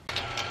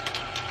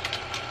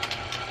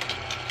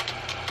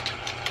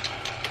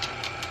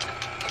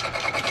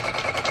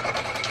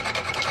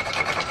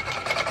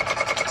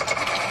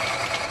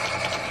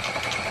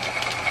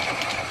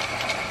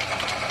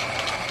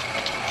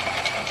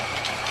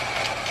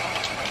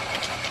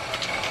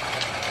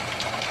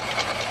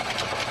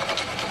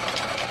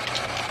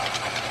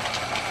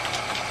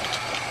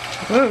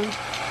 Ooh.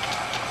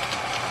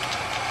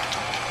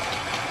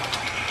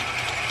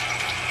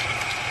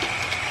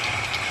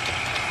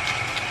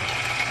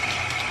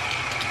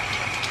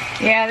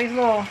 Yeah, these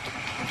little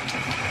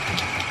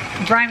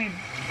grimy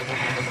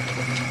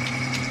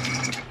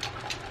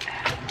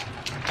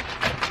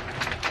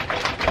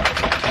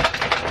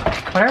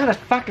whatever the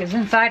fuck is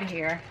inside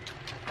here,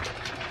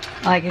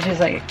 like it just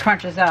like it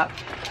crunches up.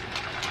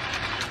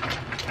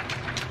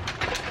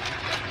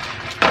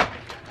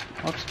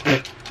 Oops.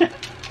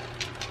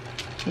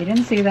 You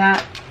didn't see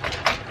that.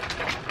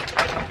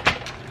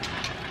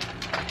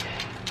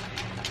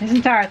 This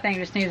entire thing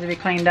just needs to be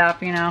cleaned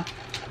up, you know.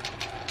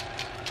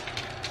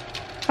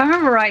 If I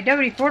remember right,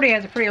 WD-40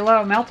 has a pretty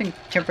low melting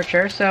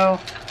temperature, so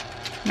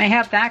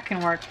mayhap that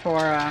can work for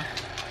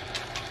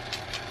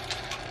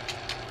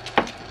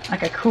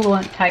like a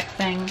coolant type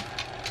thing.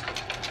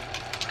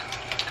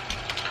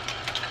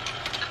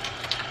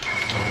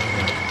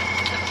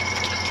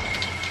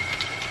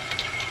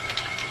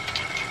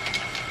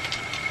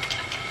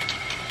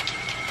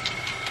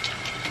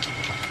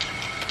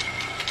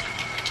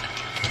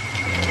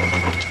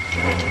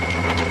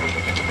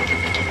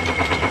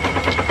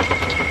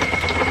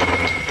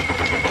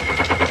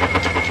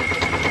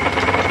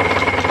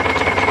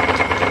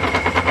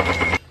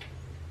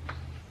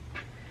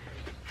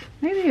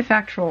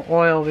 Actual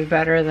oil will be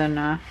better than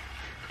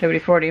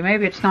WD-40.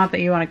 Maybe it's not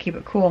that you want to keep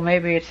it cool,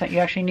 maybe it's that you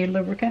actually need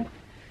lubricant.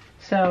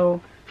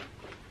 So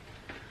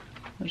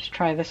let's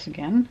try this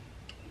again.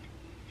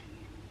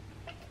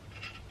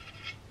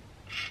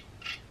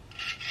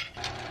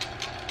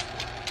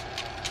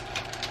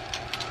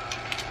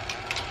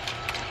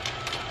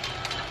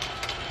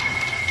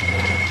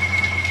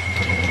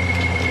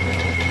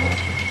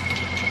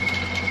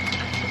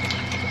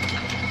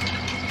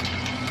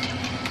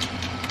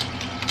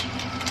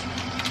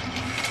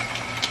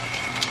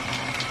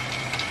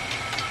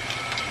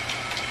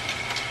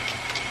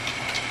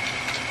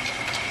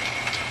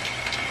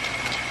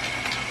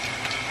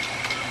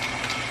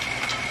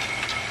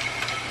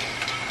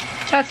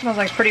 That smells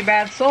like pretty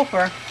bad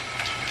sulfur.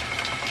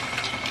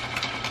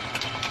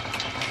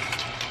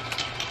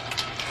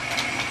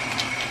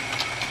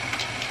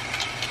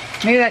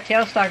 Maybe that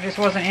tailstock just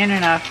wasn't in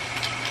enough.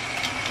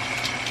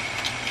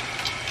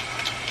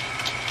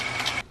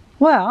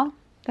 Well,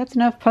 that's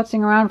enough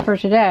putzing around for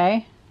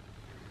today.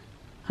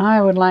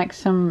 I would like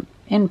some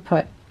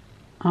input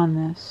on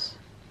this.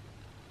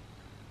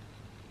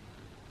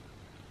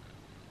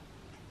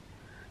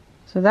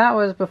 So that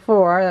was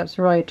before. That's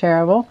really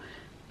terrible.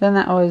 Then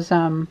that was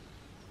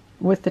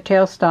with the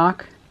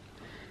tailstock.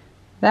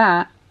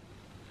 That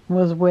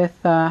was with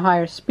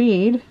higher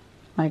speed.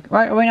 Like,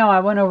 wait, no, I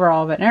went over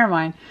all of it. Never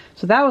mind.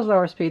 So that was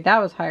lower speed. That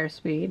was higher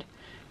speed.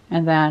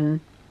 And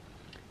then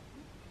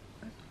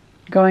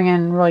going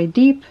in really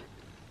deep.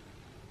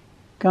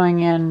 Going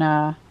in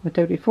with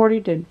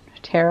WD-40 did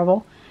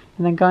terrible.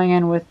 And then going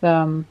in with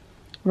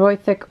really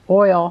thick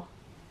oil.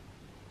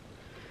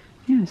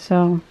 Yeah,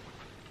 so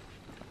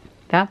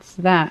that's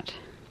that.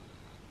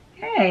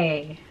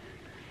 Hey,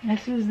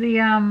 this is the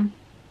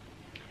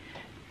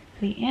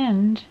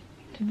end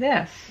to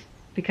this,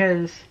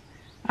 because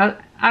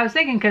I was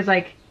thinking, because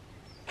like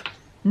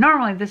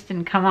normally this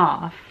didn't come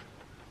off,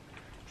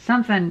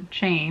 something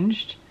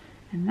changed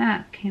and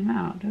that came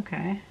out.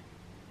 Okay,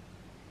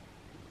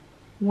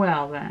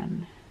 well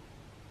then,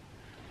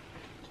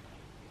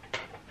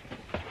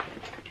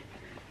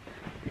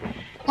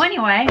 well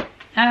anyway,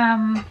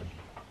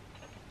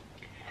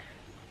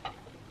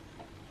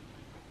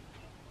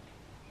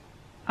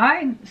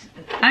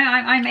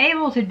 I'm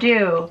able to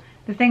do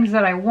the things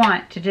that I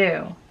want to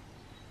do.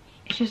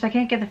 It's just I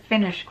can't get the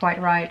finish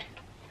quite right.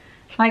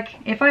 Like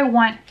if I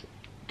want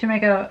to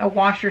make a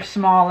washer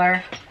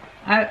smaller,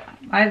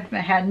 I've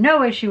had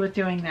no issue with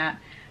doing that.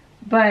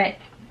 But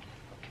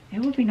it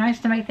would be nice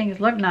to make things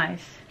look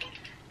nice.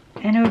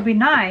 And it would be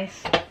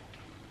nice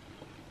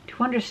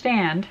to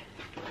understand,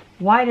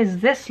 why does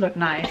this look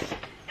nice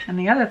and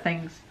the other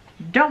things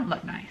don't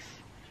look nice?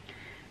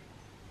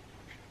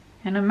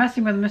 And I'm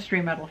messing with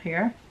mystery metal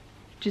here.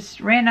 Just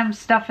random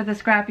stuff at the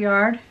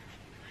scrapyard.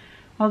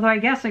 Although I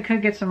guess I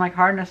could get some like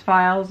hardness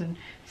files and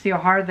see how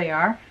hard they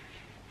are.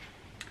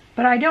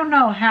 But I don't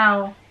know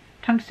how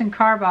tungsten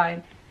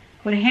carbide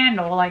would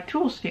handle like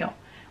tool steel.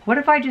 What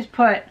if I just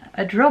put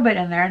a drill bit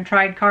in there and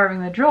tried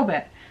carving the drill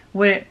bit?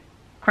 Would it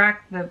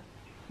crack the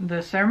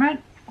cermet?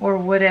 Or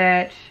would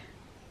it...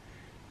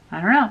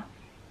 I don't know.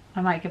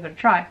 I might give it a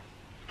try.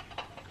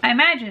 I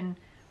imagine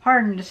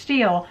hardened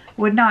steel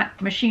would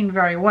not machine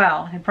very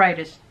well. It'd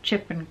probably just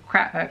chip and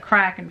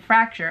crack and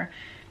fracture,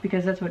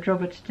 because that's what drill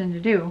bits tend to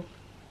do.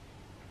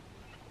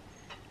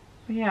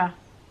 But yeah.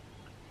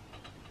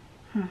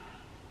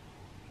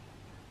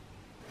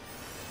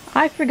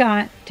 I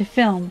forgot to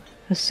film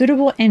a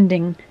suitable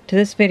ending to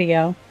this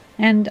video,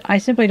 and I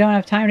simply don't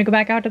have time to go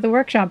back out to the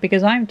workshop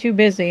because I'm too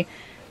busy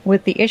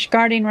with the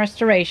Ishgardian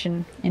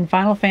restoration in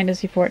Final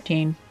Fantasy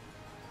XIV.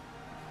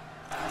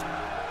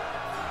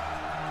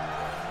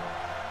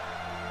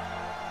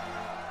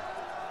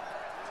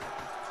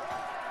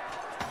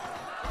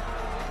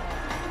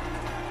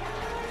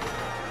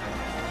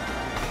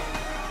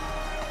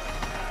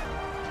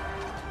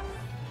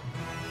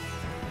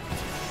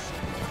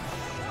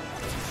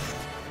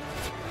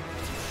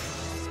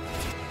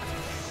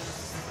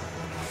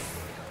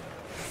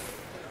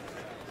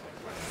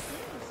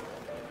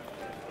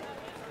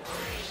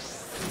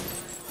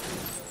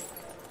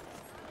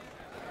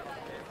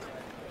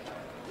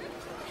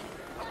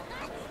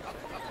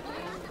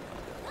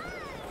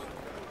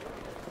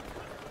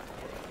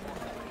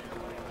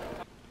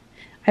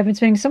 I've been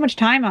spending so much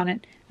time on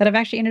it that I've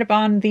actually ended up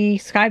on the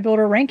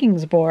Skybuilder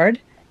rankings board,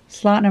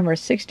 slot number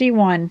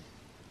 61.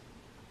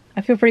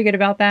 I feel pretty good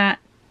about that.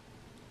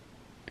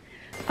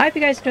 I hope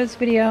you guys enjoyed this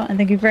video, and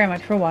thank you very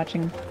much for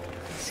watching.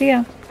 See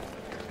ya!